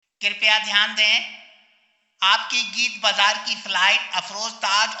कृपया ध्यान दें, आपकी गीत बाजार की फ्लाइट अफरोज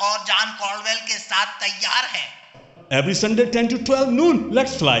ताज और जॉन कॉल्डवेल के साथ तैयार है। Every Sunday 10 to 12 noon,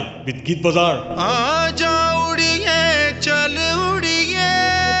 let's fly with Geet Bazaar. आजा उड़िए चल उड़िए,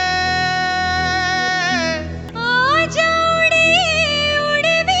 आजा उड़िए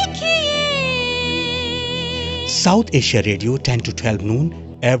उड़ देखिए। South Asia Radio 10 to 12 noon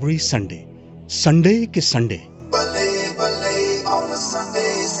every Sunday. Sunday के Sunday. Bale bale on a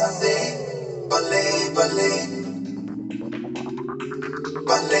Sunday, Sunday. Bale bale.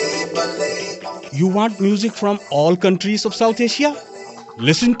 Bale bale. You want music from all countries of South Asia?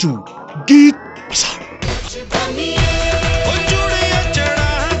 Listen to Geet Bazaar. ओ चूड़ियां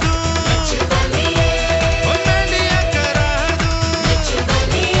चढ़ा दूं, ओ मेहंदियां करा दूं,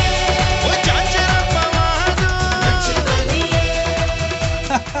 ओ झांझरा पवा दूं।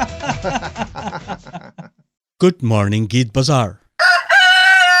 Good morning, Geet Bazaar.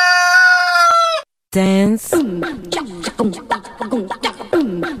 Dance.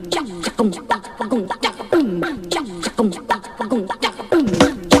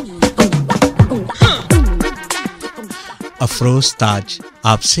 Afroz ताज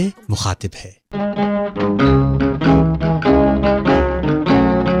आपसे मुखातिब है।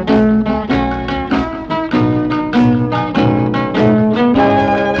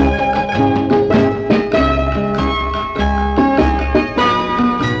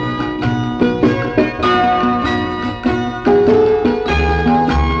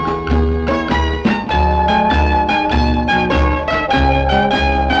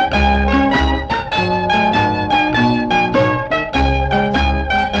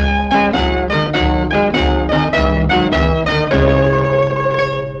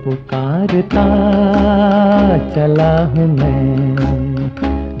 पुकारता चला हूँ मैं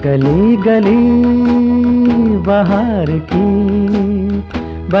गली गली बहार की,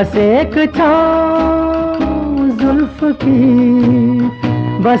 बस एक छाँव जुल्फ की,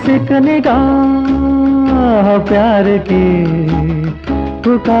 बस एक निगाह प्यार की।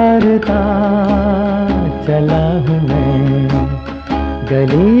 पुकारता चला हूँ मैं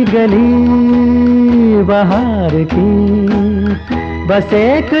गली गली बहार की, बस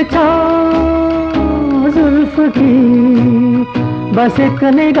एक छाँव जुल्फ की, बस एक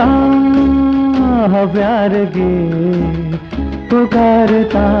निगाह प्यार की।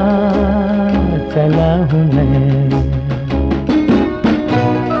 पुकारता चला हूँ मैं।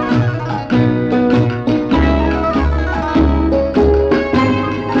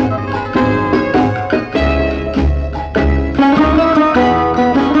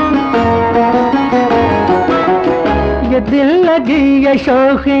 दिल लगी ये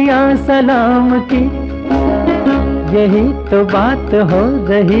शौकियाँ सलाम की, यही तो बात हो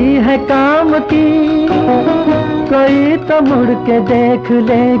रही है काम की। कोई तो मुड़ के देख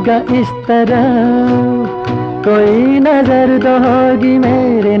लेगा इस तरह, कोई नजर तो होगी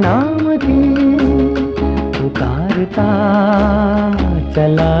मेरे नाम की। पुकारता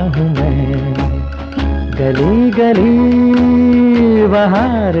चला हूँ मैं गली गली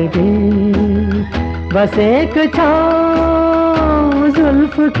बहार की, बस एक छाँव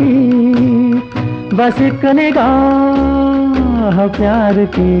जुल्फ की, बस एक निगाह प्यार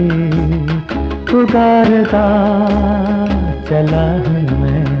की। पुकारता चला हूँ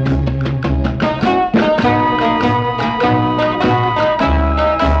मैं।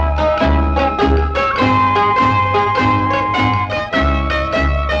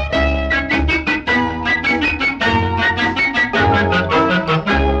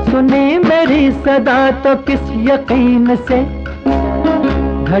 सदा तो किस यकीन से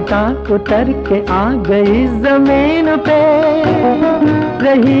घटा उतर के आ गई जमीन पे,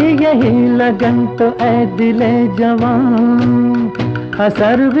 रही यही लगन तो ऐ दिले जवान,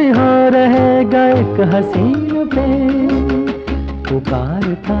 असर भी हो रहेगा एक हसीन पे।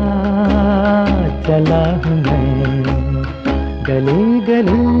 पुकारता चला हूँ मैं गली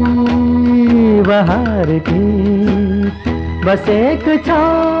गली बहार की, बस एक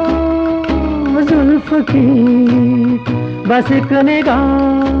छाँव जुल्फ की, बस एक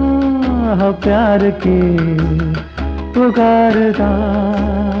निगाह प्यार की। पुकारता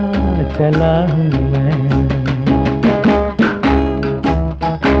चला हूँ मैं।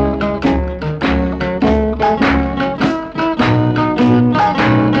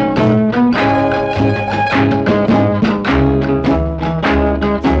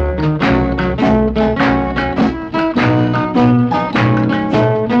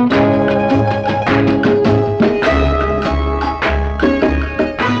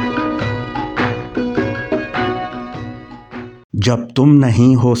 जब तुम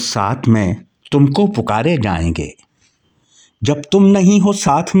नहीं हो साथ में तुमको पुकारे जाएंगे, जब तुम नहीं हो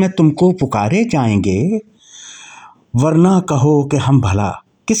साथ में तुमको पुकारे जाएंगे, वरना कहो कि हम भला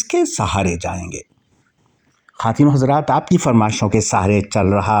किसके सहारे जाएंगे। खातिन हजरात, आपकी फरमाइशों के सहारे चल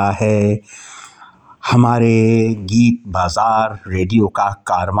रहा है हमारे गीत बाज़ार रेडियो का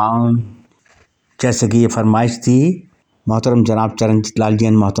कारवान। जैसे कि ये फरमाइश थी मोहतरम जनाब चरणजीत लाल जी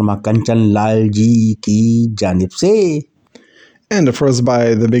और मोहतरमा कंचन लाल जी की जानिब से। And of course,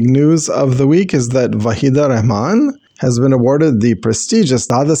 by the big news of the week is that Wahida Rahman has been awarded the prestigious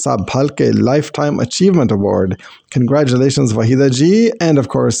Dada Saab Phalke Lifetime Achievement Award. Congratulations, Wahida ji. And of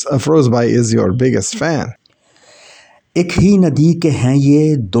course, Afroz Bhai is your biggest fan. एक ही नदी के हैं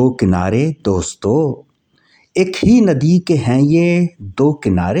ये दो किनारे दोस्तों, एक ही नदी के हैं ये दो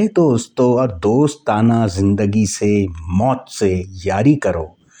किनारे दोस्तों, और दोस्ताना जिंदगी से मौत से यारी करो।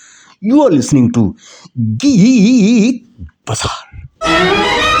 यू आर लिसनिंग टू गीत बाजार।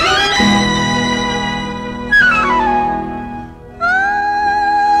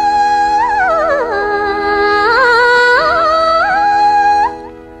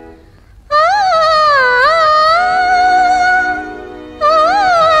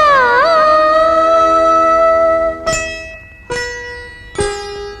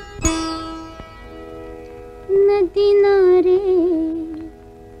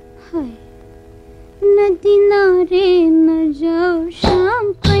 नदी नारे न जाओ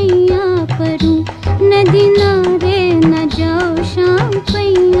शाम पैया परूं, नदी नारे न जाओ शाम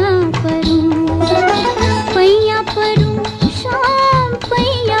पैया परूं, पैया परूं शाम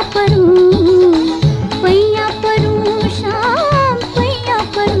पैया परूं, पैया परूं शाम पैया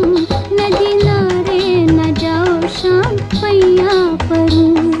परूं, नदी नारे न जाओ शाम पैया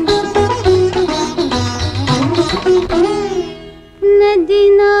परूं, नदी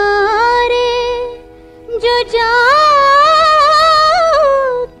नारे जो जाओ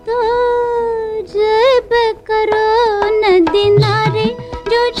तो जब करो, नदी नारे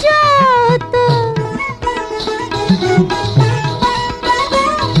जो जाओ तो,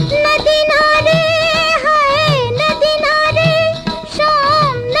 नदी नारे हाय नदी नारे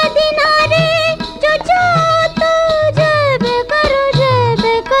शाम, नदी नारे जो जाओ तो जब करो, जब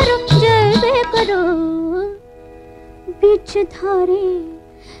करो, जब करो, बीच धारे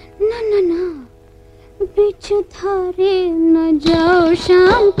ना ना ना, बीच धारे न जाओ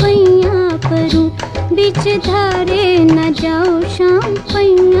शाम पैया परूं, बीच धारे न जाओ शाम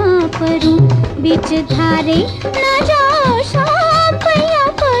पैया परूं, बीच धारे न जाओ शाम पैया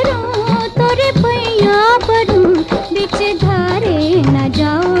परूं, तोरे पैया परूं, बीच धारे न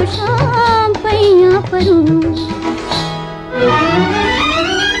जाओ शाम पैया परूं।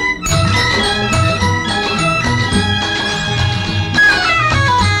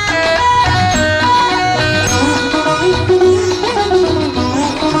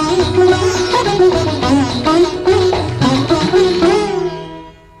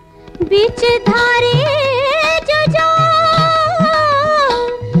 बीच धारे जो जाओ,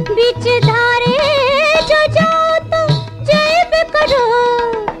 बीच धारे जो जाओ तो जय पे करो,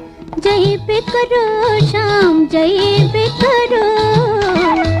 जय पे करो शाम, जय पे करो,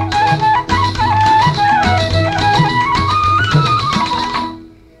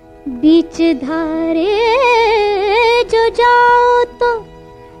 बीच धारे जो जाओ तो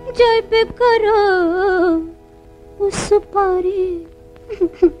जय पे करो, उस पारे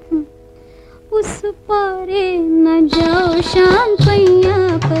उस पारे न जाओ शाम पैया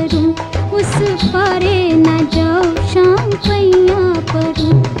परूं, उस पारे न जाओ शाम पैया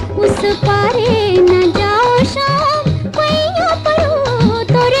परूं, उस पारे न जाओ शाम पैया परूं,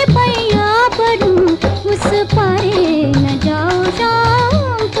 तोरे पैया परूं, उस पारे न जाओ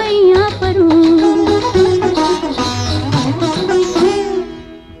शाम पैया परूं,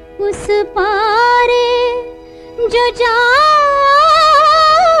 उस पारे जो जाओ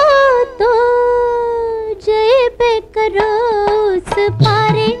तो जय पे करो, उस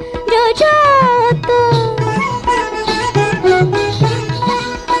पारे जो जाओ तो,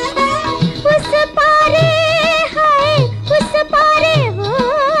 उस पारे हाय उस पारे हो,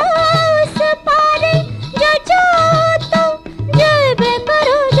 उस पारे जो जाओ तो जय पे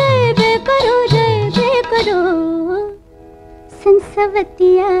करो, जय पे करो, जय पे करो,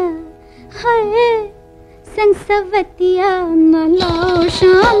 संसवतिया हाय संसवतिया न लाओ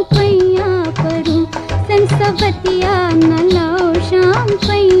शाम पैया परूं, संसवतिया न लाओ शाम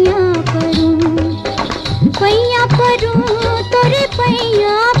पैया परूं, पैया परूं तोरे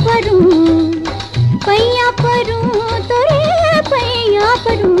पैया परूं, पैया परूं तोरे पैया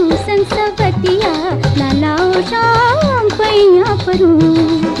परूं, संसवतिया न लाओ शाम पैया परूं।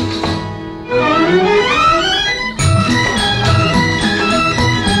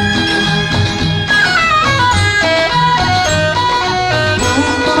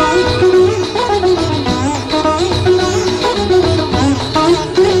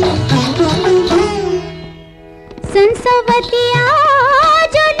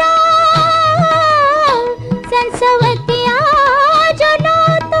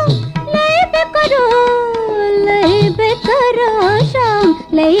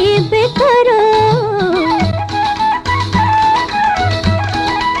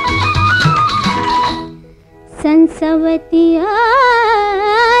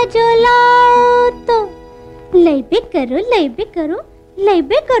 लैबे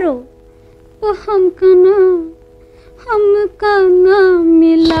करो ओ हमका ना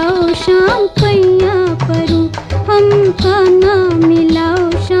मिलाओ शाम पैया परूं, हमका ना मिलाओ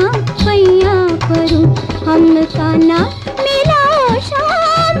शाम पैया परूं, हमका ना मिलाओ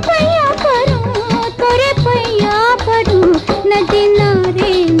शाम पैया परूं, तोरे पैया परूं, नदी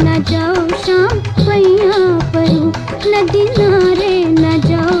नारे न जाओ शाम पैया परूं, नदी नारे न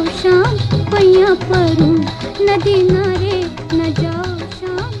जाओ शाम पैया परूं, नदी नारे न जाओ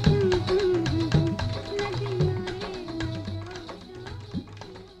शाम।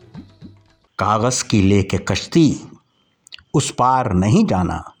 कागज की लेके कश्ती उस पार नहीं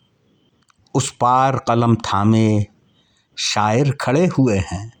जाना, उस पार कलम थामे शायर खड़े हुए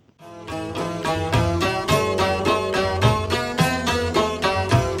हैं।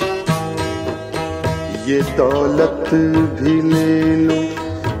 ये दौलत भी ले लो,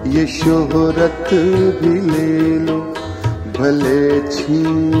 ये शोहरत भी ले लो, भले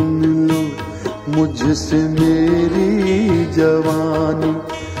छीन लो मुझसे मेरी जवानी,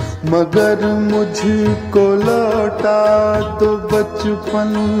 मगर मुझको लौटा दो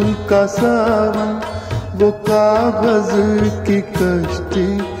बचपन का सावन, वो कागज की कश्ती,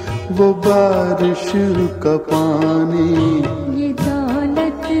 वो बारिश का पानी। ये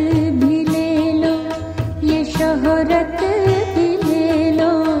दौलत भी ले लो, ये शोहरत भी ले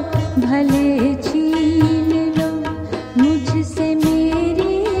लो, भले छीन लो मुझसे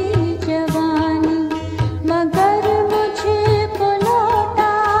मेरी जवानी, मगर मुझको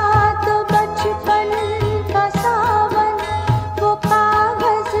लौटा दो बचपन का सावन, वो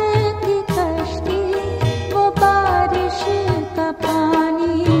कागज की कश्ती, वो बारिश का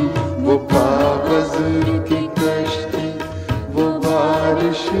पानी, वो कागज की कश्ती, वो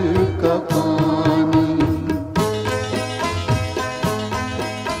बारिश का पानी।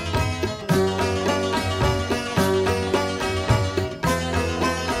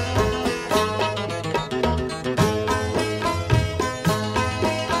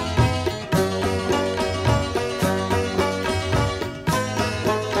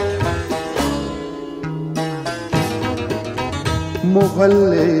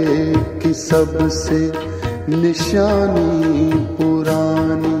 मोहल्ले की सबसे निशानी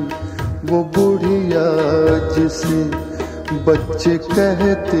पुरानी, वो बुढ़िया जिसे बच्चे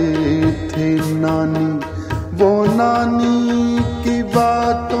कहते थे नानी, वो नानी की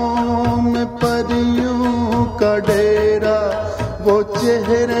बातों में परियों का डेरा, वो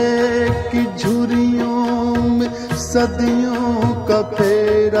चेहरे की झुर्रियों में सदियों का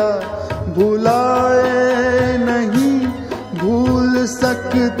फेरा, भुलाए नहीं भूल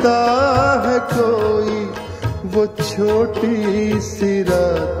सकता है कोई, वो छोटी सी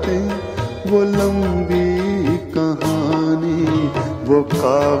रातें, वो लंबी कहानी, वो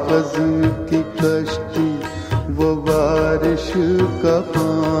कागज की कश्ती, वो बारिश का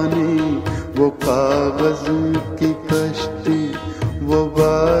पानी, वो कागज की कश्ती, वो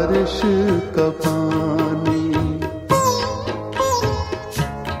बारिश का पानी।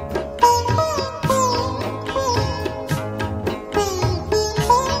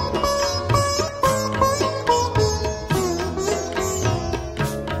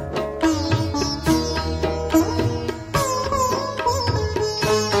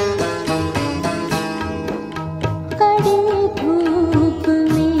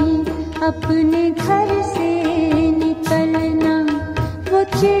 अपने घर से निकलना, वो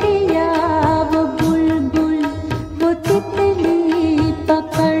चिड़िया वो बुलबुल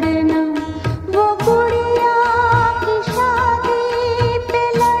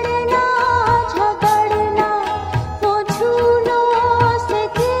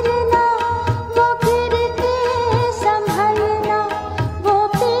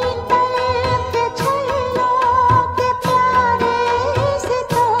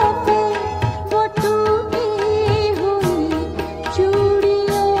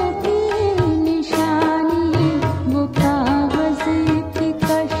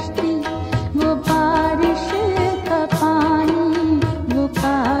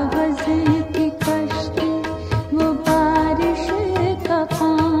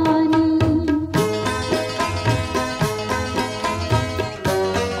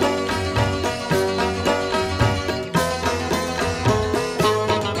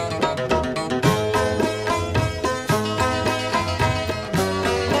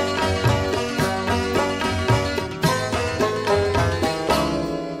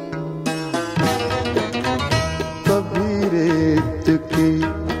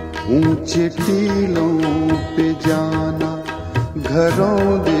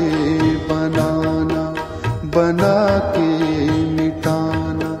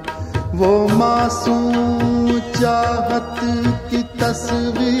वो मासूम चाहत की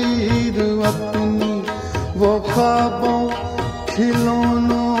तस्वीर अपनी, वो ख्वाबों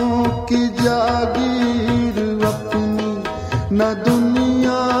खिलौनों की जागीर अपनी, न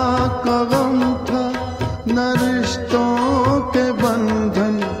दुनिया का गम था न रिश्तों के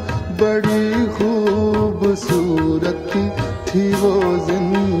बंधन, बड़ी खूबसूरत थी वो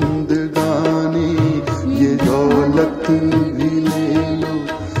जिंदगानी। ये दौलत भी ले लो,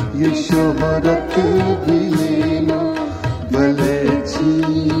 ये शोहरत भी ले लो, भले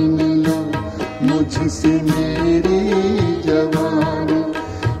छीन लो मुझसे मेरी जवानी,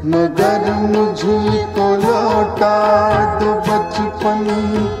 मगर मुझको लौटा दो बचपन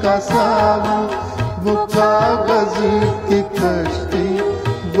का सावन, वो कागज की कश्ती,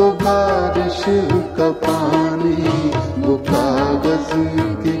 वो बारिश का पानी, वो कागज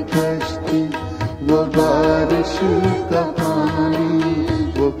की कश्ती, वो बारिश का पानी,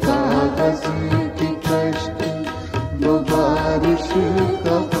 वो कागज की कश्ती, वो बारिश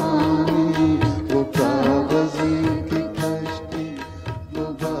का पानी, वो कागज की कश्ती, वो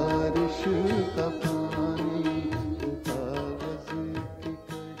बारिश का पानी, वो कागज की कश्ती,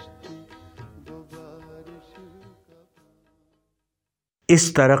 वो बारिश का पानी।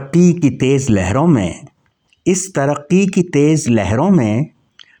 इस तरक्की की तेज लहरों में, इस तरक्की की तेज लहरों में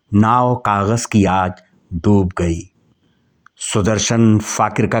नाव कागज की आज डूब गई। सुदर्शन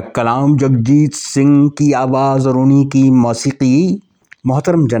फाकिर का कलाम, जगजीत सिंह की आवाज़ और उन्हीं की मौसीकी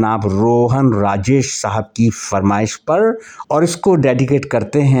मोहतरम जनाब रोहन राजेश साहब की फरमाइश पर, और इसको डेडिकेट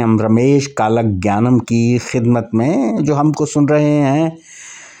करते हैं हम रमेश कालक ज्ञानम की खिदमत में, जो हमको सुन रहे हैं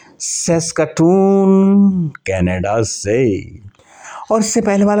सैस्कटून कनाडा से। और इससे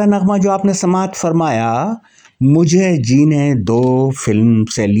पहले वाला नगमा जो आपने समात फरमाया, मुझे जीने दो फिल्म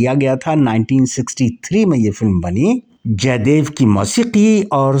से लिया गया था। 1963 में ये फिल्म बनी। जयदेव की मौसीकी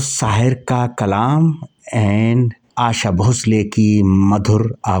और साहिर का कलाम एंड आशा भोसले की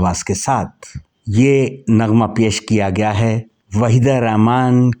मधुर आवाज़ के साथ ये नगमा पेश किया गया है वहीदा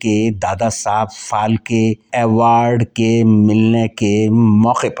रहमान के दादा साहब फाल्के अवार्ड के मिलने के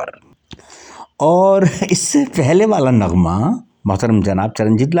मौके पर। और इससे पहले वाला नगमा मोहतरम जनाब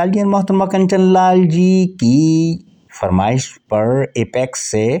चरणजीत लाल जी और मोहतरमा कंचन लाल जी की फरमाइश पर एपेक्स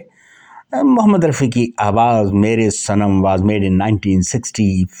से मोहम्मद रफ़ी की आवाज़, मेरे सनम वाज मेड इन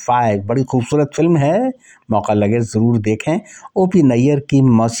 1965। बड़ी खूबसूरत फिल्म है, मौका लगे ज़रूर देखें। ओपी नैयर की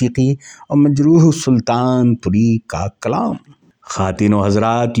मौसीकी और मजरूह सुल्तानपुरी का कलाम। ख़ातिन व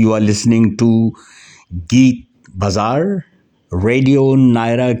हज़रात, यू आर लिसनिंग टू गीत बाज़ार, रेडियो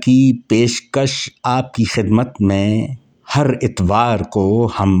नायरा की पेशकश आपकी खिदमत में। हर इतवार को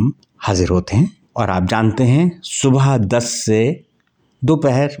हम हाजिर होते हैं और आप जानते हैं सुबह 10 से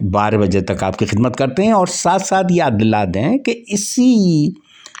दोपहर 12 बजे तक आपकी खिदमत करते हैं। और साथ साथ याद दिला दें कि इसी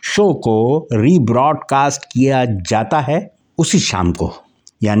शो को रीब्रॉडकास्ट किया जाता है उसी शाम को,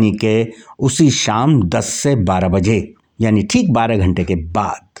 यानी कि उसी शाम 10 से 12 बजे, यानी ठीक 12 घंटे के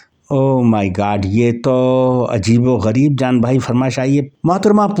बाद। ओह माय गॉड, ये तो अजीबो गरीब जान भाई फरमाइश आई है।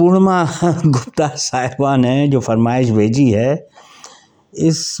 मोहतरमा पूर्णिमा गुप्ता साहिबा ने जो फरमाइश भेजी है,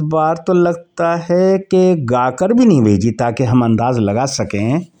 इस बार तो लगता है कि गाकर भी नहीं भेजी, ताकि हम अंदाज़ लगा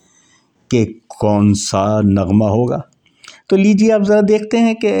सकें कि कौन सा नगमा होगा। तो लीजिए अब ज़रा देखते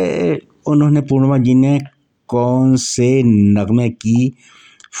हैं कि उन्होंने पूर्णिमा जी ने कौन से नगमे की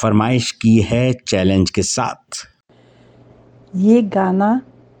फरमाइश की है चैलेंज के साथ। ये गाना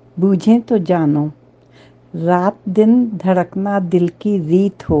बूझें तो जानो, रात दिन धड़कना दिल की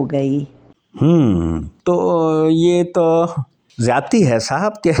रीत हो गई। तो ये तो ज़्यादती है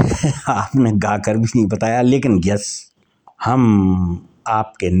साहब कि आपने गाकर भी नहीं बताया, लेकिन यस, हम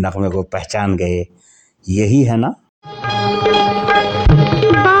आपके नगमे को पहचान गए, यही है ना।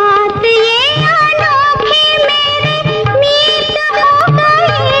 बात ये अनोखी मेरे मीत हो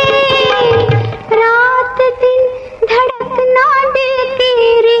गई, रात दिन धड़कना दिल की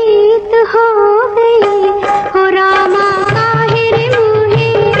रीत हो गई, हो रामा काहिर मुहे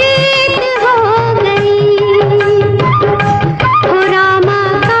रीत हो गई, हो रामा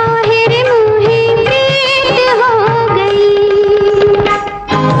काहिर मुहे रीत हो गई।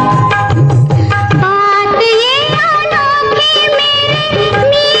 बात ये अनोखी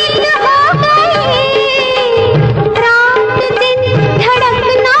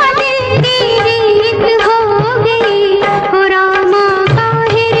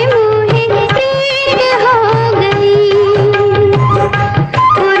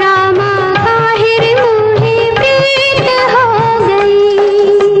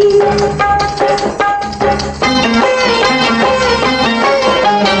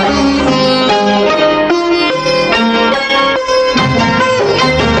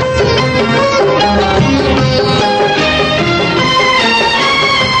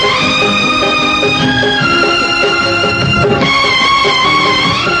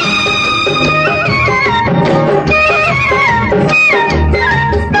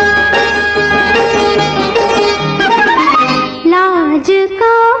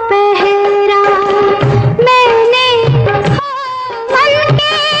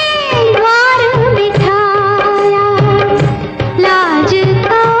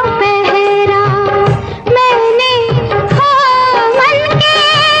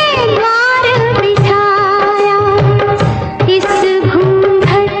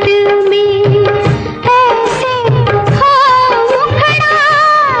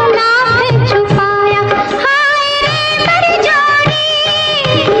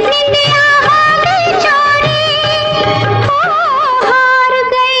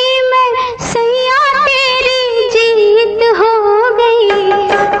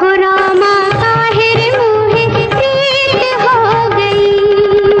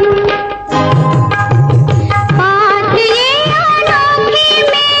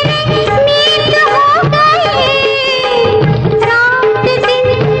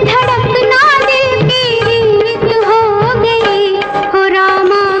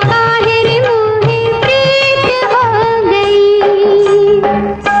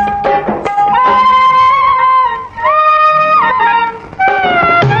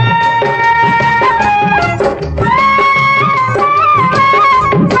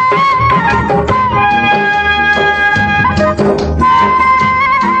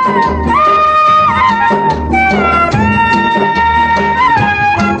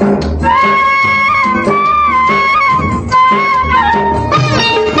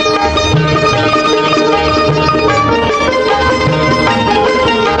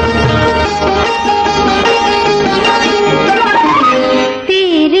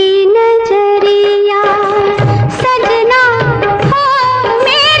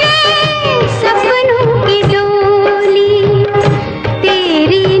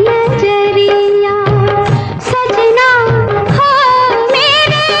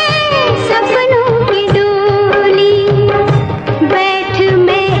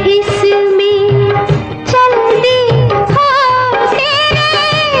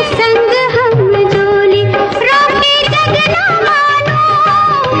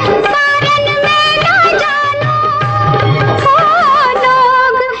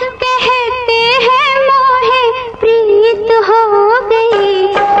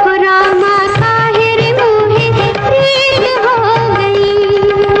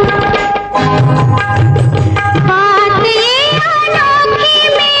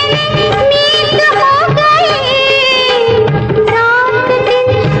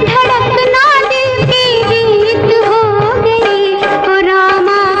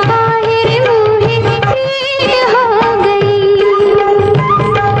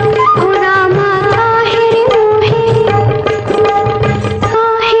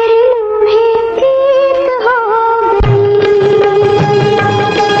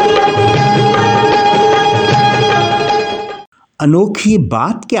अनोखी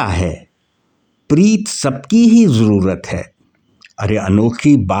बात क्या है, प्रीत सबकी ही ज़रूरत है। अरे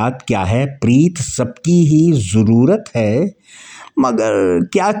अनोखी बात क्या है, प्रीत सबकी ही ज़रूरत है, मगर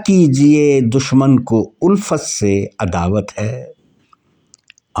क्या कीजिए दुश्मन को उल्फत से अदावत है।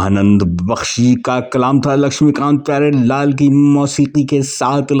 आनंद बख्शी का कलाम था, लक्ष्मीकांत प्यारे लाल की मौसीकी के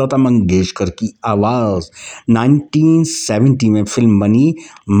साथ लता मंगेशकर की आवाज़। 1970 में फिल्म बनी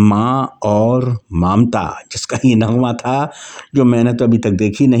माँ और ममता, जिसका ये नगमा था जो मैंने तो अभी तक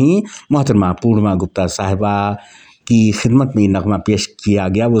देखी नहीं। मोहतरमा पूर्णिमा गुप्ता साहिबा की खिदमत में ये नगमा पेश किया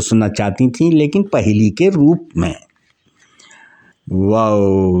गया, वो सुनना चाहती थी लेकिन पहेली के रूप में।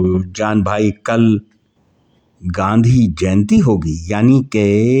 वाह जान भाई, कल गांधी जयंती होगी, यानी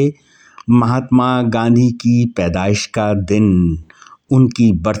कि महात्मा गांधी की पैदाइश का दिन,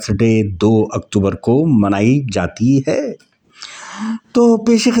 उनकी बर्थडे 2 अक्टूबर को मनाई जाती है। तो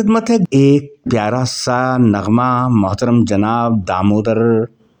पेश खिदमत है एक प्यारा सा नगमा, मोहतरम जनाब दामोदर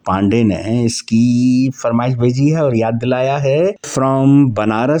पांडे ने इसकी फरमाइश भेजी है और याद दिलाया है फ्रॉम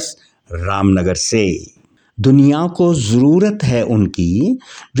बनारस रामनगर से। दुनिया को ज़रूरत है उनकी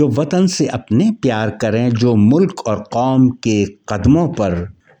जो वतन से अपने प्यार करें, जो मुल्क और कौम के कदमों पर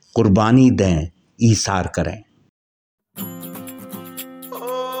कुर्बानी दें, ईसार करें।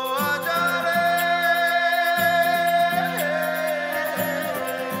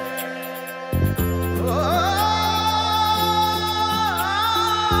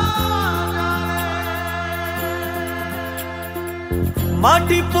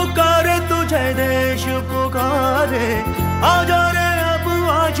 माटी पुकारे तुझे, देश पुकारे, आजा रे अब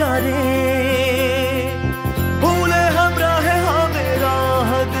आजा रे, भूले हम राह हमें राह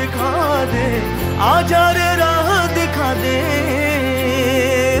दिखा दे, आजा रे राह दिखा दे।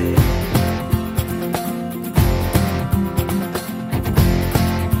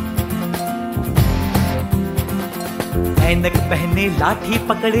 ऐनक पहने लाठी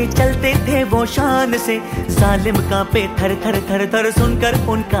पकड़े चलते थे वो शान से, जालिम कांपे थर थर थर थर सुनकर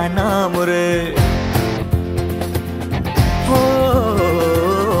उनका नाम रे। हो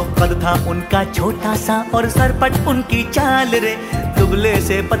कद था उनका छोटा सा और सरपट उनकी चाल रे, दुबले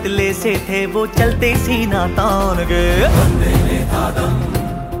से पतले से थे वो चलते सीना तान के। वंदे में था दम,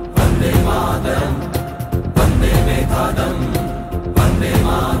 वंदे मातरम, वंदे में था दम, वंदे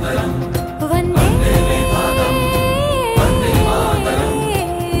मातरम, वंदे में था दम, वंदे मातरम,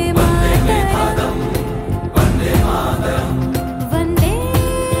 वंदे में था दम, वंदे मातरम, वंदे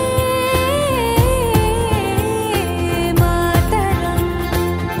मातरम।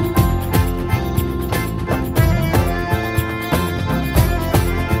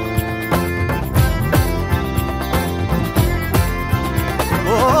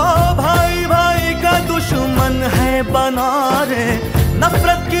 ओ भाई भाई का दुश्मन है बना रे,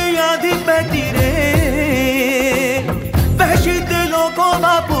 नफरत की आंधी बहती रे, वहशी दिलों को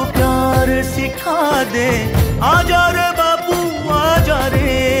बापू प्यार सिखा दे, आजा रे बापू आजा रे।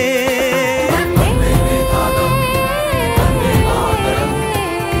 वंदे में था दम, वंदे मातरम,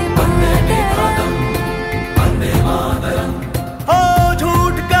 वंदे में था दम, वंदे मातरम। ओ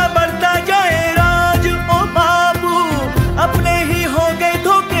झूठ का बढ़ता जाए राज ओ बाबू, अपने ही हो गए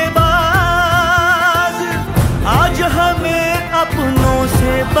धोखेबाज, आज हमें अपनों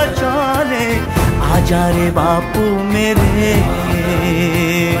से बचा ले, आजा रे बापू मेरे।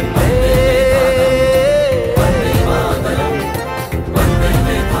 वंदे मातरम, वंदे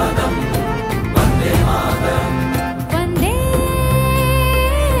में था दम, वंदे मातरम, वंदे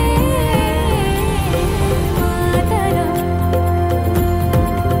मातरम।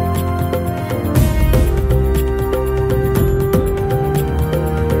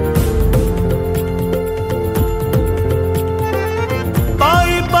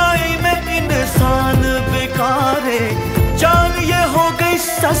 पाई पाई में इंसान बेकारे, जान ये हो गई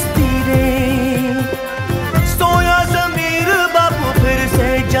सस्ती रे, सोया ज़मीर बापू फिर से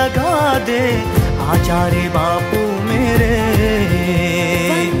जगा दे, आजा रे बापू मेरे।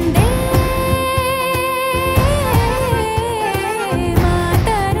 वंदे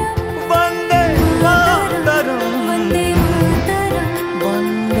मातरम, वंदे मातरम, वंदे मातरम,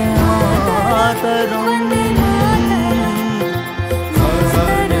 वंदे मातरम।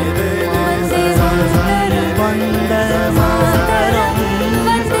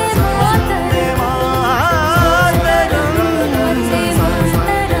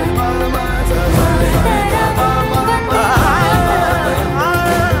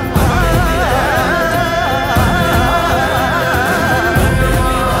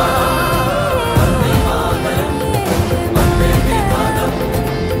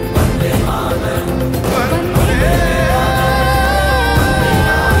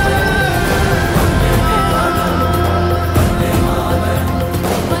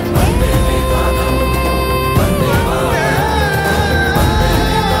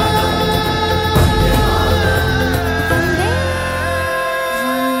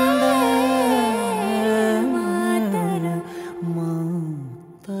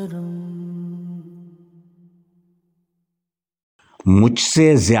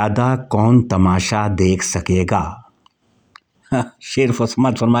 मुझसे ज्यादा कौन तमाशा देख सकेगा। शेर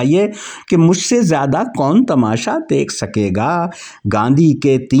फसमत फरमाइए कि मुझसे ज्यादा कौन तमाशा देख सकेगा, गांधी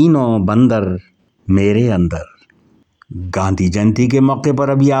के तीनों बंदर मेरे अंदर। गांधी जयंती के मौके पर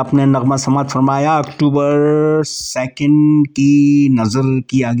अभी आपने नगमा समात फरमाया अक्टूबर 2 की नज़र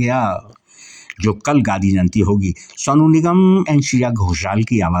किया गया, जो कल गांधी जयंती होगी। सोनू निगम एंड श्रेया घोषाल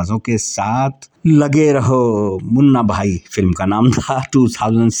की आवाज़ों के साथ लगे रहो मुन्ना भाई फिल्म का नाम था।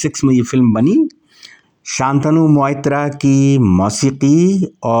 2006 में ये फिल्म बनी। शांतनु मोइत्रा की मौसीकी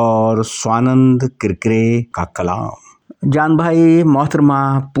और स्वानंद किरकिरे का कलाम। जान भाई मोहतरमा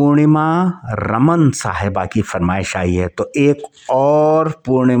पूर्णिमा रमन साहिबा की फरमाइश आई है, तो एक और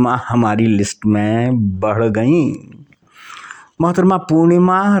पूर्णिमा हमारी लिस्ट में बढ़ गई। मोहतरमा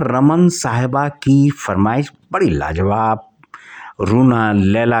पूर्णिमा रमन साहिबा की फरमाइश बड़ी लाजवाब, रूना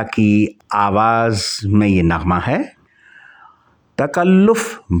लैला की आवाज़ में ये नगमा है।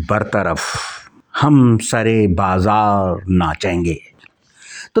 तकल्लुफ बरतरफ हम सरे बाजार नाचेंगे।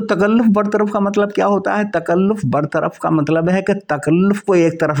 तो तकल्लुफ बरतरफ का मतलब क्या होता है? तकल्लुफ बरतरफ का मतलब है कि तकल्लुफ को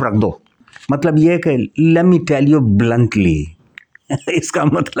एक तरफ रख दो। मतलब ये कि let me tell you bluntly इसका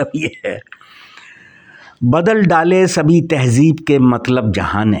मतलब ये है, बदल डाले सभी तहजीब के मतलब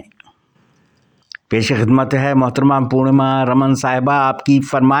जहाने। पेश खिदमत है मोहतरमा पूर्णिमा रमन साहिबा, आपकी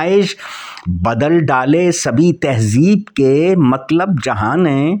फरमाइश बदल डाले सभी तहजीब के मतलब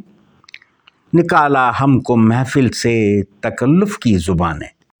जहाने, निकाला हमको महफिल से तकल्लुफ की जुबानें।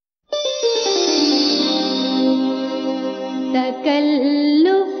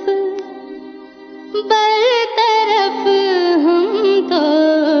 तकल्लुफ बरतरफ हम तो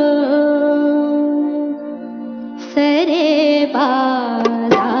सरे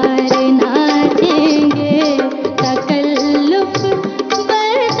बाजार नाचेंगे। तकल्लुफ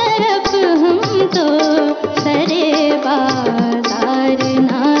बरतरफ हम तो सरे बाजार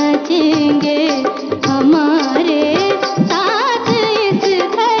नाचेंगे। हमारे साथ इस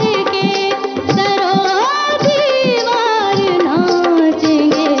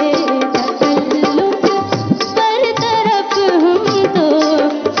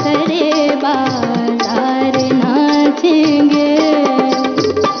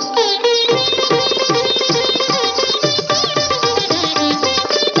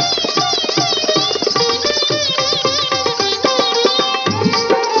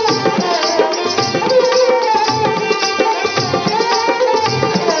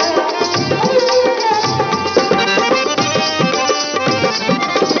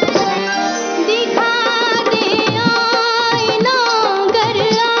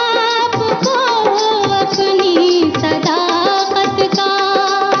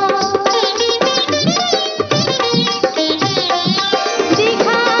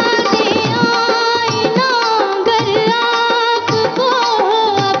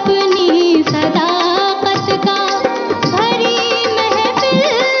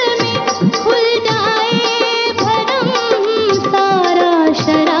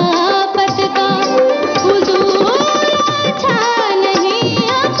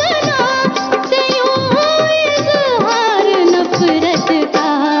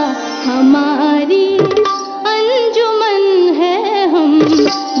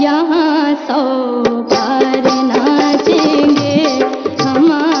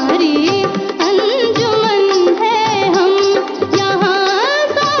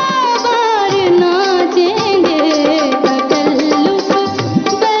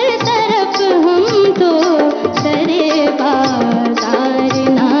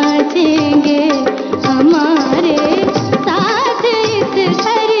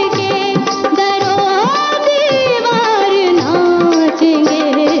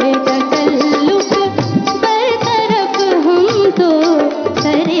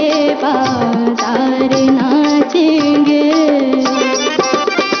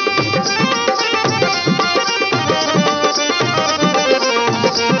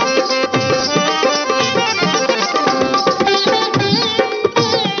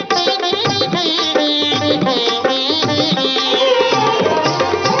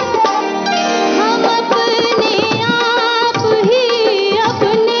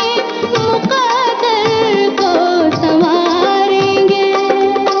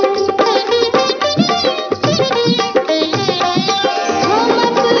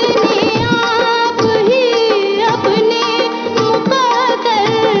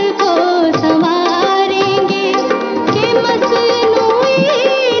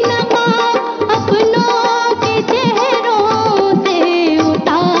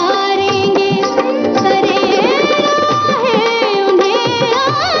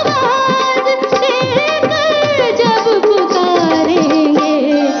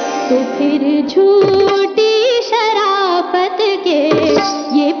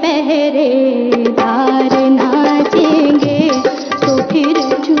ये पहरेदार नाचेंगे तो फिर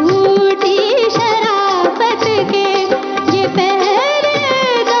झूठी शराफत के ये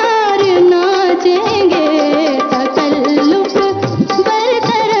पहरेदार नाचेंगे तकल्लुफ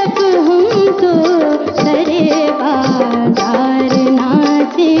बरतरफ हम तो सरे बाजार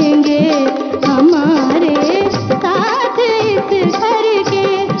नाचेंगे हमारे साथ इस घर के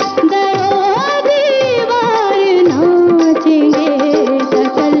दरो दीवार नाचेंगे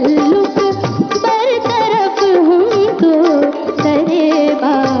तकल्लुफ बरतरफ हम तो सरे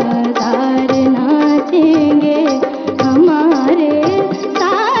बाजार नाचेंगे हमारे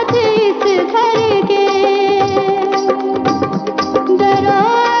साथ इस घर के दरो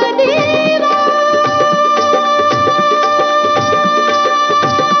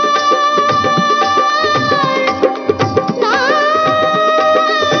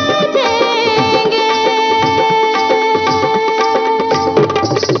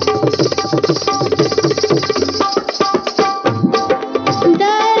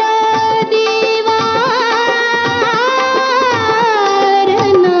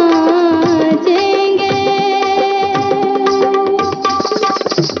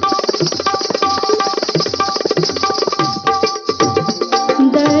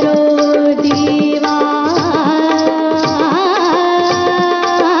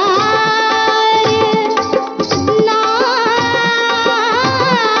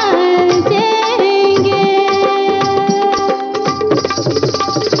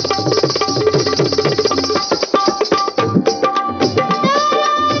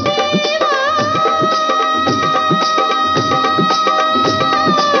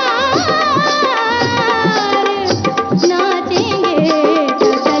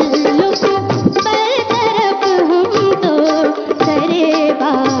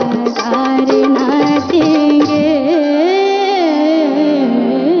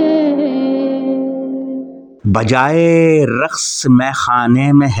बजाए रक्स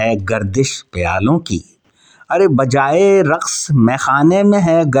मैखाने में है गर्दिश प्यालों की। अरे बजाए रक्स मैखाने में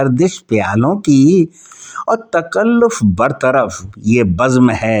है गर्दिश प्यालों की और तकल्लुफ बरतरफ ये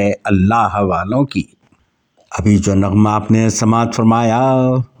बज़्म है अल्लाह वालों की। अभी जो नगमा आपने समाअत फरमाया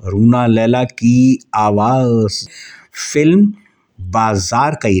रूना लैला की आवाज़ फिल्म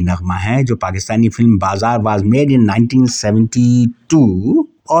बाजार का ये नगमा है जो पाकिस्तानी फिल्म बाजार वाज मेड इन 1972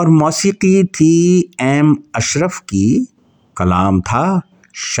 और मौसीकी थी एम अशरफ की, कलाम था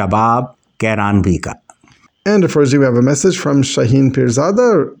शबाब कैरानवी का। And first, we have a message from Shaheen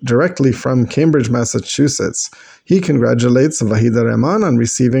Pirzada directly from Cambridge, Massachusetts. He congratulates Wahida Rahman on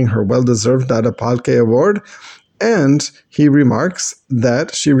receiving her well-deserved Dada Palke Award, and he remarks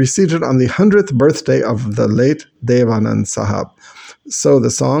that she received it on the 100th birthday of the late Devanand Sahab. So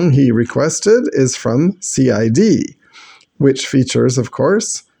the song he requested is from CID, which features, of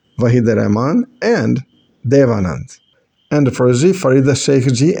course, Wahida Rahman and Devanand. And Farji, Farida Sheikh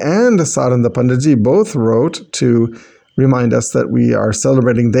Ji and Saranda Pandit Ji both wrote to remind us that we are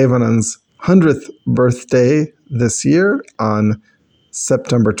celebrating Devanand's 100th birthday this year on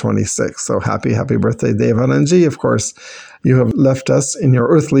September 26th. So happy, happy birthday, Devanand Ji. Of course, you have left us in your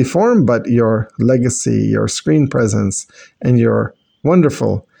earthly form, but your legacy, your screen presence, and your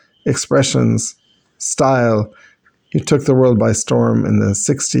wonderful expressions, style, you took the world by storm in the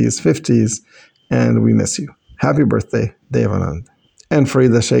 60s, 50s, and we miss you. Happy birthday, Devanand. And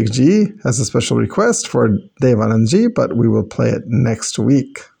Farida Sheikh Ji has a special request for Devanand Ji, but we will play it next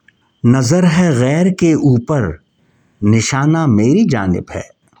week. नजर है गैर के ऊपर निशाना मेरी जानिब है।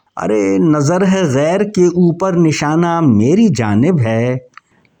 अरे नजर है गैर के ऊपर निशाना मेरी जानिब है,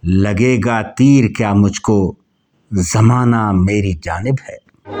 लगेगा तीर क्या मुझको जमाना मेरी जानिब है।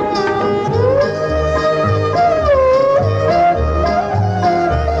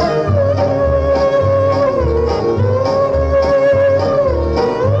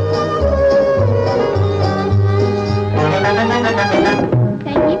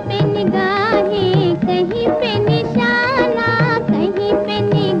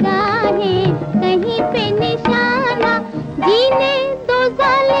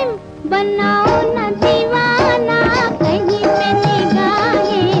 बनाओ न दीवाना, कहीं पे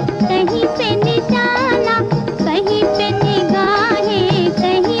निगाहें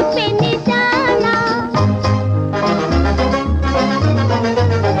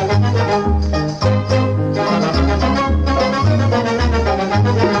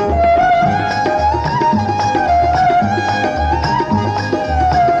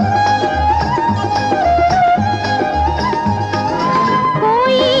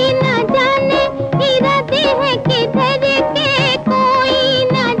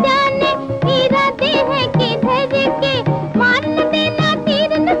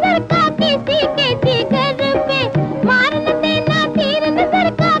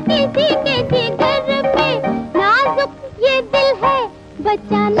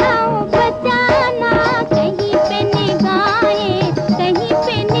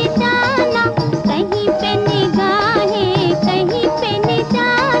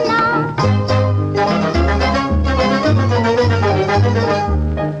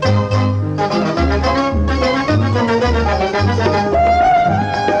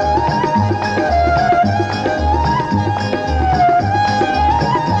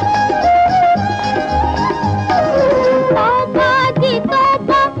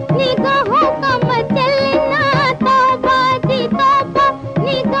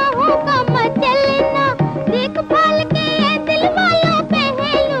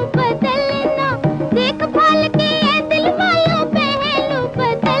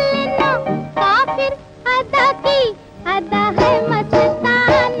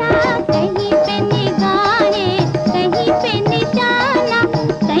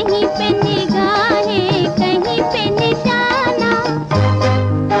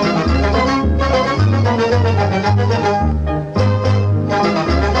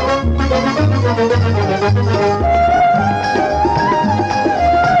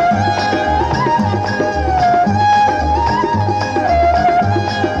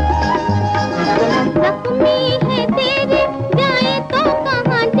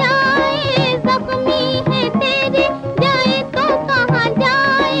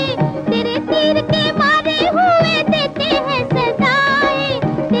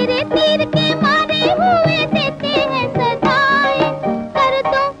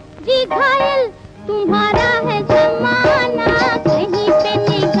की घायल तुम्हारा है जमाना, कहीं पे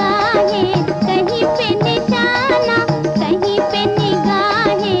निगाहें कहीं पे निशाना, कहीं पे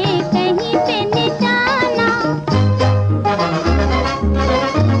निगाहें कहीं पे निशाना।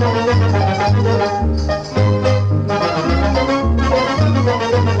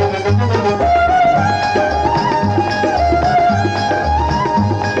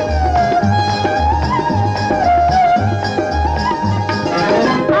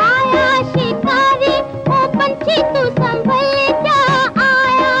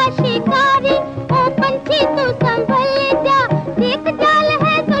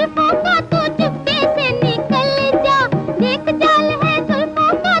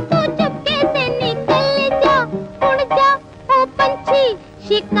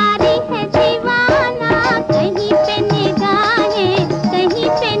 शिकारी है दीवाना, कहीं पे निगाहें कहीं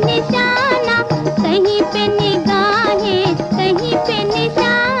पे निशाना, कहीं पे निगाहें कहीं पे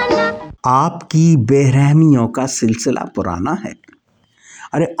निशाना। आपकी बेरहमियों का सिलसिला पुराना है।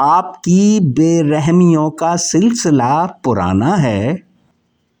 अरे आपकी बेरहमियों का सिलसिला पुराना है।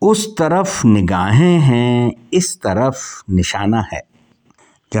 उस तरफ निगाहें हैं, इस तरफ निशाना है।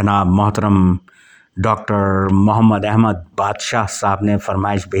 जनाब मोहतरम डॉक्टर मोहम्मद अहमद बादशाह साहब ने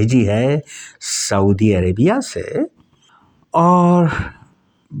फरमाइश भेजी है सऊदी अरेबिया से, और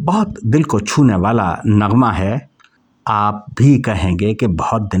बहुत दिल को छूने वाला नगमा है। आप भी कहेंगे कि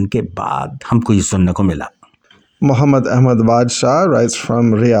बहुत दिन के बाद हमको ये सुनने को मिला। Muhammad Ahmad Badshah writes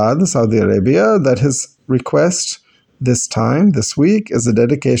from Riyadh, Saudi Arabia, that his request this time, this week, is a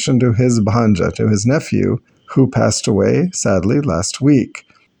dedication to his bhanja, to his nephew, who passed away, sadly, last week.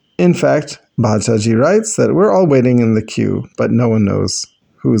 In fact, Badshah ji writes that we're all waiting in the queue, but no one knows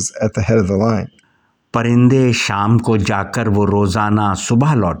who's at the head of the line. परिंदे शाम को जाकर वो रोज़ाना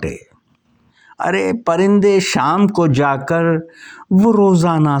सुबह लौटे। अरे परिंदे शाम को जाकर वो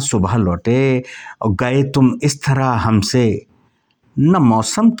रोज़ाना सुबह लौटे, और गए तुम इस तरह हमसे न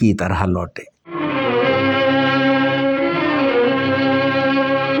मौसम की तरह लौटे।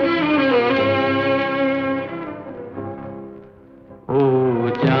 ओ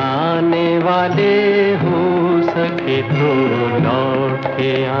जाने वाले हो सके तो लौट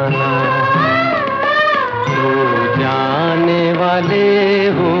के आना, तो जाने वाले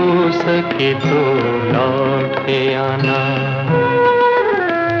हो सके तो लौट के आना।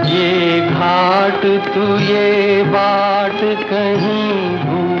 ये घाट तू ये बाट कहीं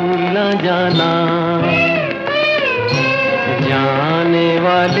भूल न जाना, जाने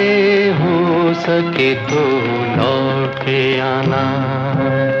वाले हो सके तो लौट के आना।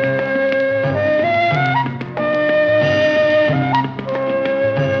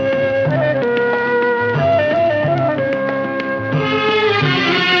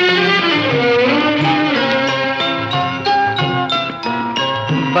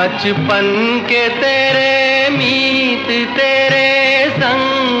 बचपन के तेरे मीत तेरे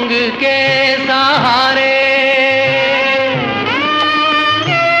संग के सहारे,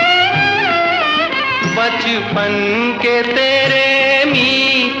 बचपन के तेरे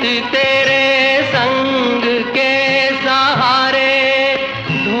मीत तेरे संग के सहारे,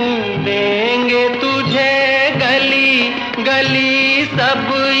 ढूंढेंगे तुझे गली गली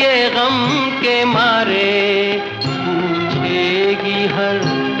सब ये गम के मारे। पूछेगी हर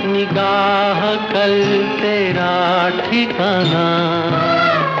निगाह कल तेरा ठिकाना,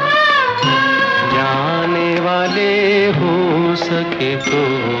 जाने वाले हो सके तो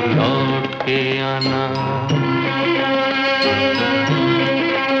लौट के आना।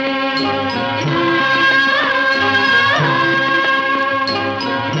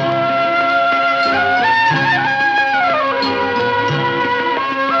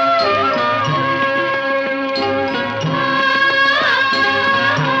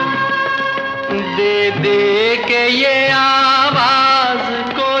 दे के ये आवाज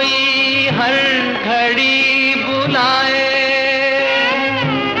कोई हर घड़ी बुलाए,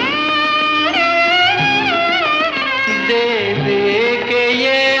 दे के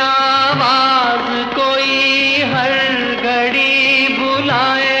ये आवाज कोई हर घड़ी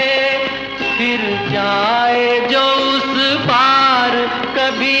बुलाए। फिर जाए जो उस पार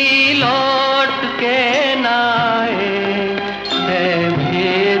कभी लौट के ना आए, है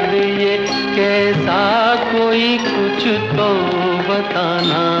भेद ये कैसा कोई कुछ तो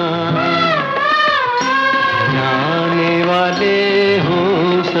बताना, जाने वाले हो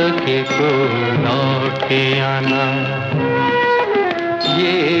सके तो लौट के आना।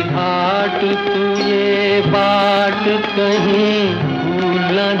 ये घाट तू ये बाट कहीं भूल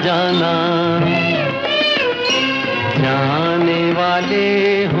न जाना, जाने वाले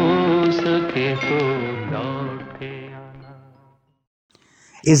हो सके तो लौट के आना।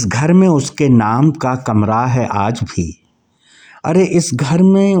 इस घर में उसके नाम का कमरा है आज भी, अरे इस घर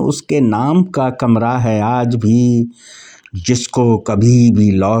में उसके नाम का कमरा है आज भी, जिसको कभी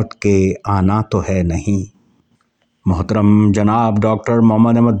भी लौट के आना तो है नहीं। मोहतरम जनाब डॉक्टर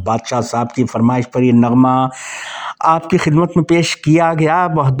मोहम्मद अहमद बादशाह साहब की फरमाइश पर ये नगमा आपकी खिदमत में पेश किया गया।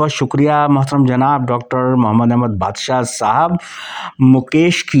 बहुत बहुत शुक्रिया मोहतरम जनाब डॉक्टर मोहम्मद अहमद बादशाह साहब।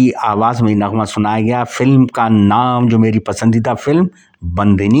 मुकेश की आवाज़ में नगमा सुनाया गया। फिल्म का नाम, जो मेरी पसंदीदा फिल्म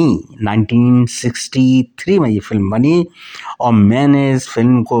बंदिनी, 1963 में ये फिल्म बनी और मैंने इस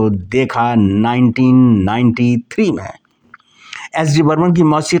फिल्म को देखा 1993 में। एस.डी. बर्मन की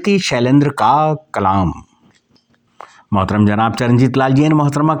मौसीकी, शैलेंद्र का कलाम। मोहतरम जनाब चरणजीत लाल जी ने,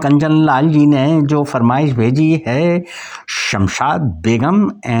 मोहतरमा कंचन लाल जी ने जो फरमाइश भेजी है शमशाद बेगम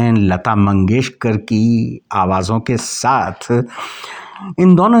एंड लता मंगेशकर की आवाज़ों के साथ,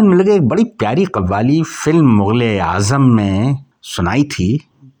 इन दोनों ने मिलकर एक बड़ी प्यारी कव्वाली फिल्म मुग़ल आज़म में सुनाई थी।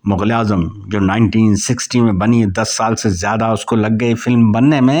 मुग़ल आज़म जो 1960 में बनी, 10 साल से ज़्यादा उसको लग गई फिल्म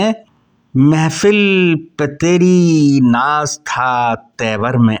बनने में। महफिल पे तेरी नाज था,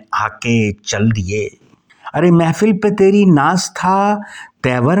 तेवर में आके चल दिए, अरे महफिल पे तेरी नाज था,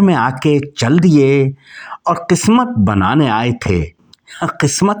 तेवर में आके चल दिए, और किस्मत बनाने आए थे,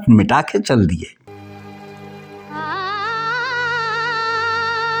 किस्मत मिटा के चल दिए।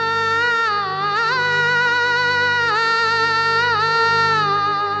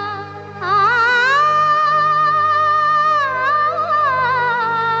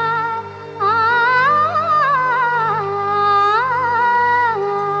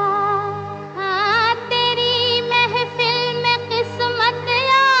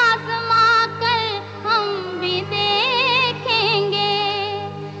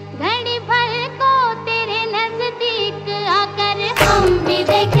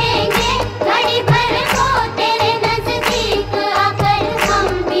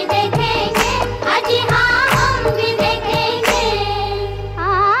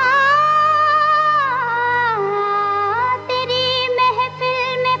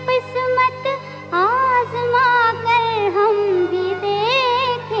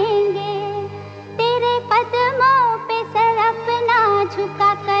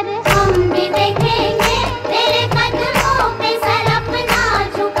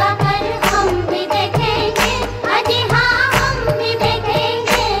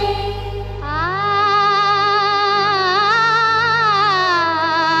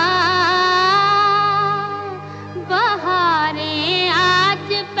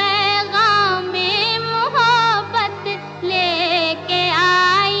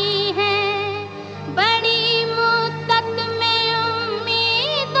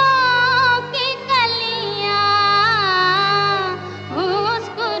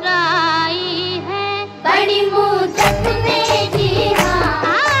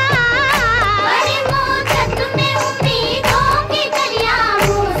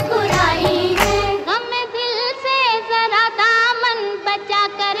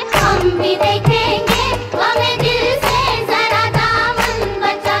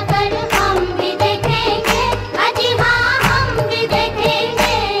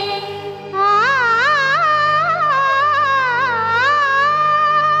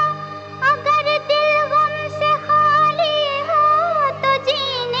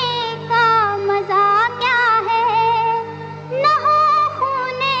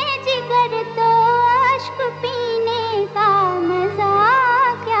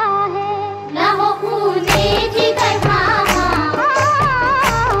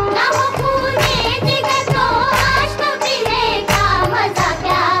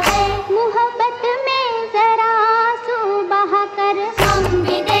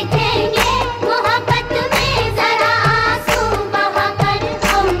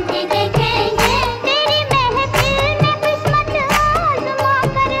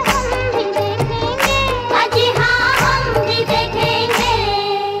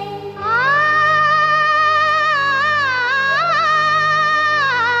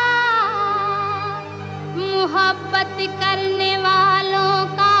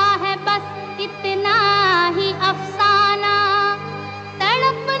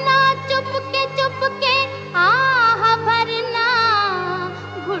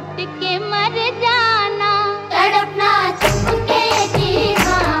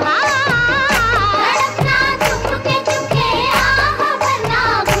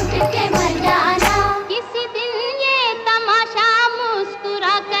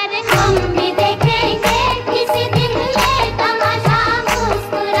 हम भी देखेंगे किसी दिन ये तमाशा।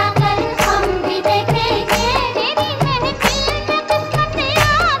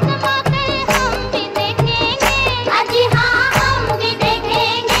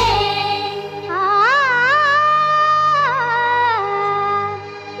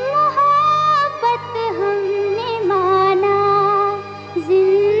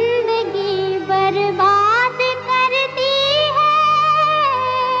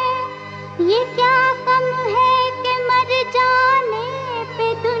 ये क्या कम है कि मर जाने पे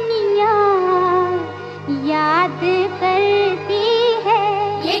दुनिया याद करती है।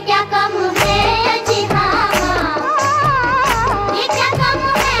 ये क्या कम है जी हाँ, ये क्या कम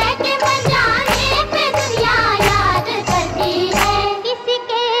है कि मर जाने पे दुनिया याद करती है। किसी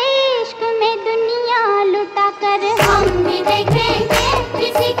के इश्क में दुनिया लुटा कर हम भी देखेंगे,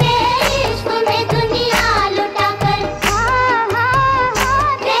 किसी के इश्क में दुनिया लुटा कर।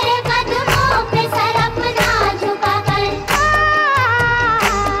 तेरे कदमों पे सर अपना झुका कर,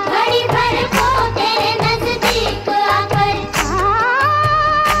 घड़ी भर को तेरे नजदीक आकर,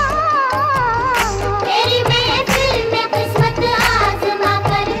 तेरी महफिल में किस्मत आजमा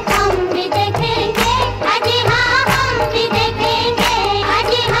कर हम भी देखेंगे। अजी हाँ हम भी देखेंगे,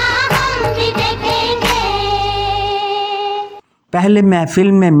 अजी हाँ हम भी देखेंगे। पहले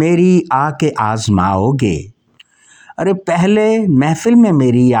महफिल में मेरी आके आजमाओगे, अरे पहले महफिल में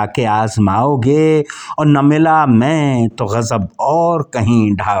मेरी आके आजमाओगे, और न मिला मैं तो गज़ब और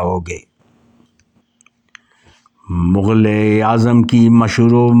कहीं ढाओगे। मुग़ल आज़म की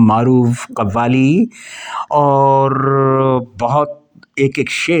मशहूर मारूफ कव्वाली, और बहुत एक एक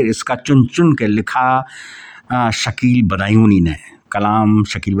शेर इसका चुन चुन के लिखा शकील बदायूनी ने, कलाम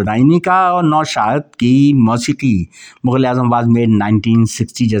शकील बदायूनी का, और नौशाद की मौसीकी मुग़ल आज़म वाज मेड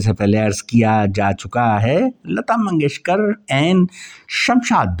 1960, जैसे पहले अर्ज़ किया जा चुका है, लता मंगेशकर एंड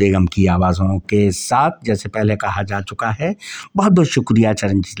शमशाद बेगम की आवाज़ों के साथ, जैसे पहले कहा जा चुका है। बहुत बहुत शुक्रिया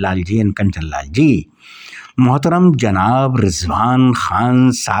चरणजीत लाल जी एंड कंचन लाल जी। मोहतरम जनाब रिजवान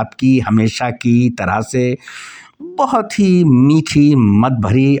खान साहब की हमेशा की तरह से बहुत ही मीठी, मत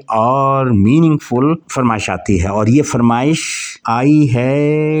भरी और मीनिंगफुल फरमाइश आती है, और ये फरमाइश आई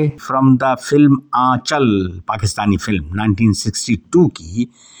है from the film Aanchal, Pakistani film 1962 की।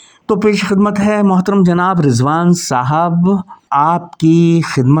 तो पेश खिदमत है मोहतरम जनाब रिजवान साहब आपकी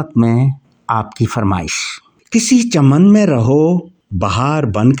खिदमत में आपकी फरमाइश। किसी चमन में रहो बहार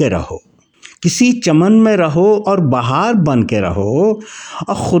बन के रहो, किसी चमन में रहो और बहार बन के रहो,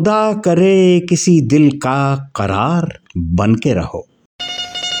 और खुदा करे किसी दिल का करार बन के रहो।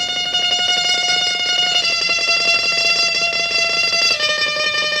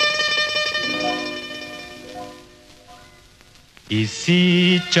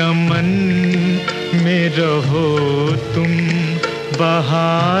 इसी चमन में रहो तुम,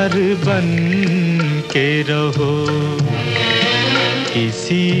 बहार बन के रहो।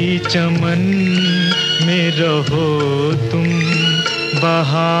 इसी चमन में रहो तुम,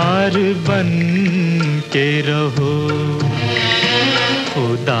 बहार बन के रहो।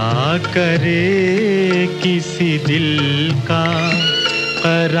 खुदा करे किसी दिल का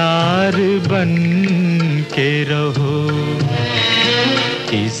करार बन के रहो।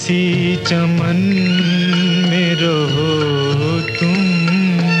 इसी चमन में रहो तुम।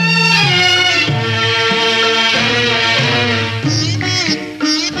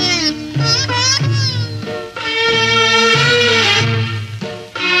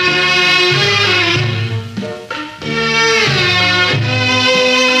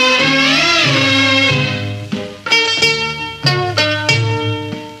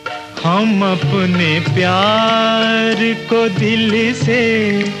 हम अपने प्यार को दिल से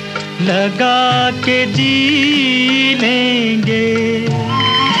लगा के जी लेंगे।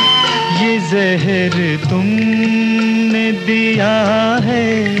 ये जहर तुमने दिया है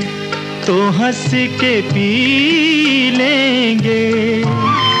तो हंस के पी लेंगे।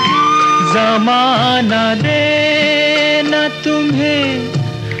 ज़माना देना तुम्हें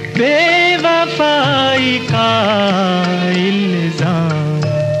बेवफाई का इल्ज़ाम।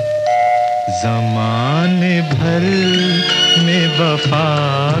 ज़माने भर में वफा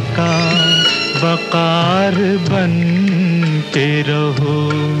का वक़ार बन के रहो।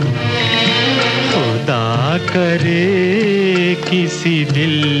 खुदा करे किसी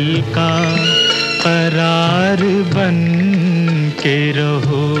दिल का करार बन के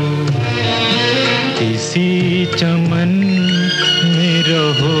रहो। इसी चमन में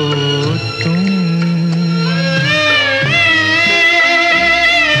रहो तुम।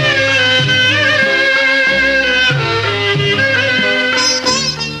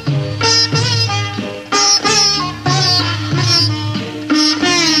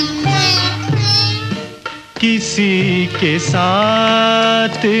 किसी के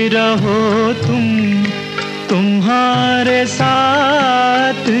साथ रहो तुम, तुम्हारे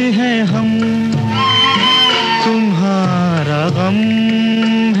साथ हैं हम। तुम्हारा गम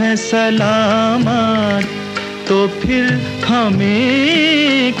है सलामत तो फिर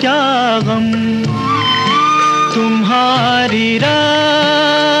हमें क्या गम। तुम्हारी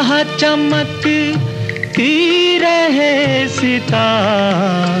राह चमकती रहे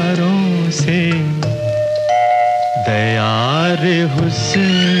सितारों से दयार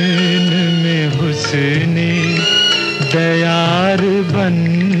हुस्न में हुस्ने दयार बन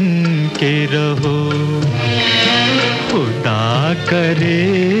के रहो खुदा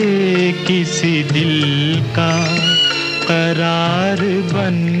करे किसी दिल का करार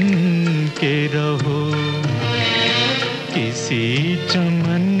बन के रहो किसी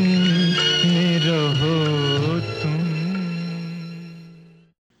चमन में रहो तुम।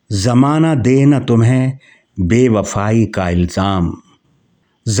 ज़माना दे न तुम्हें बेवफाई का इल्ज़ाम,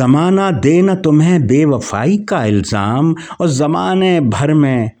 ज़माना दे न तुम्हें बेवफाई का इल्ज़ाम और ज़माने भर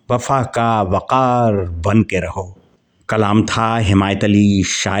में वफ़ा का वक़ार बन के रहो। कलाम था हिमायत अली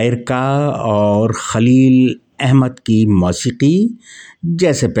शायर का और खलील अहमद की मौसीकी।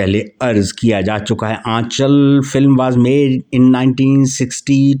 जैसे पहले अर्ज़ किया जा चुका है, Aanchal film was made in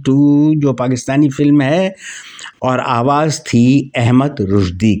 1962 जो पाकिस्तानी फिल्म है और आवाज़ थी अहमद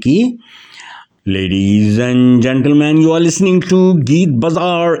रुश्दी की। Ladies and gentlemen, you are listening to Geet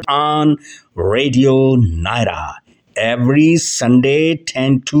Bazaar on RadioNyra. Every Sunday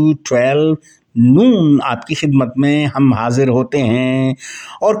 10 to 12 नून आपकी खिदमत में हम हाजिर होते हैं।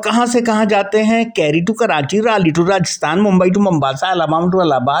 और कहाँ से कहाँ जाते हैं? Carry to Karachi, rally to Rajasthan, Mumbai to Mombasa, Alabama to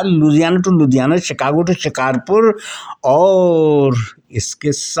Allahabad, Ludhiana to Ludhiana, Chicago to Shikarpur और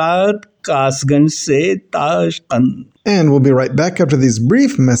इसके साथ कासगंज से Tashkent. And we'll be right back after these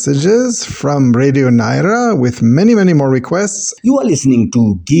brief messages from Radio Nyra with many, many more requests. You are listening to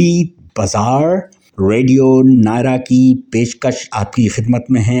Geet Bazaar. Radio Naira की पेशकश आपकी खिदमत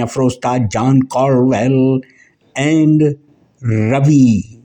में है अफरोज ताज, जॉन कॉर्वेल एंड रवि।